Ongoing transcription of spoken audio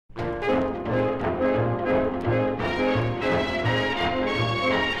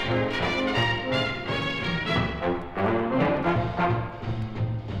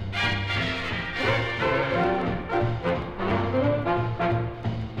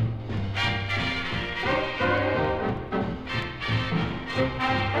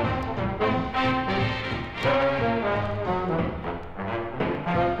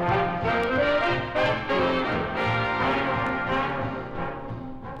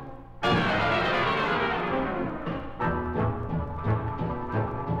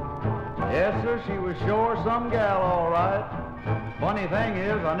Yes, sir, she was sure some gal, all right. Funny thing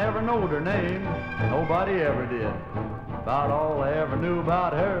is, I never knowed her name. Nobody ever did. About all I ever knew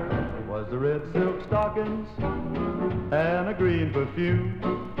about her was the red silk stockings and a green perfume.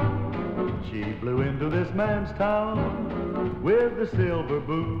 She blew into this man's town with the silver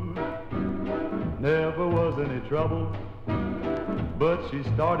boom. Never was any trouble, but she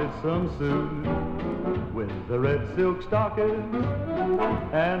started some soon with the red silk stockings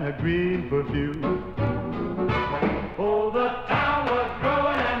and her green perfume. Oh, the town was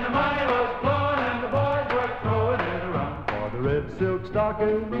growing and the money was flowing and the boys were throwing it around for the red silk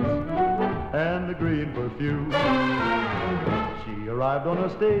stockings and the green perfume. She arrived on a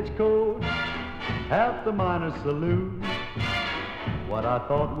stagecoach at the miners' saloon. What I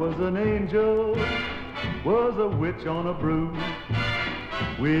thought was an angel was a witch on a broom.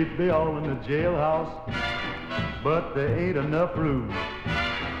 We'd be all in the jailhouse, but there ain't enough room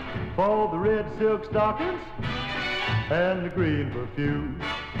for the red silk stockings and the green perfume.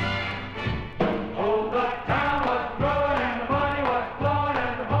 Oh, the town was growing and the money was flowing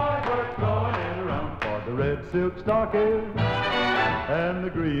and the boys were throwing it around for the red silk stockings and the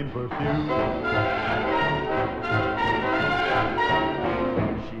green perfume.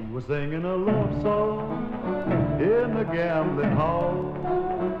 She was singing a love song in the gambling hall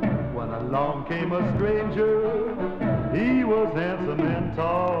when along came a stranger. He was handsome and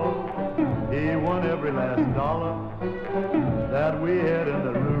tall. He won every last dollar that we had in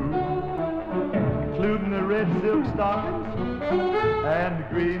the room, including the red silk stockings and the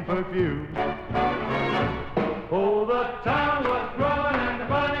green perfume. Oh, the town was growing and the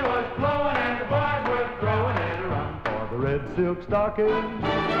money was flowing and the boys were throwing it around for the red silk stockings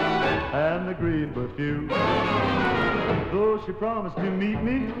and the green perfume. Though she promised to meet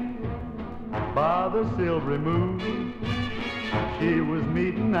me by the silvery moon, she was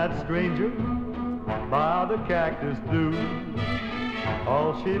meeting that stranger by the cactus dune.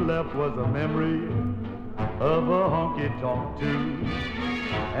 All she left was a memory of a honky-tonk tune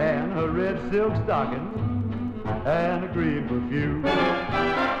and her red silk stockings and a green perfume.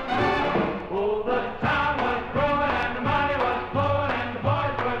 Oh, the town was growing and the money was flowing and the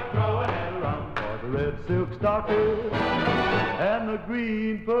boys were throwing it around for the red silk stockings and the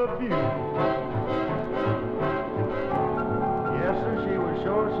green perfume. Yes, sir, she was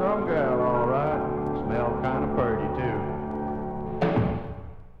sure some gal.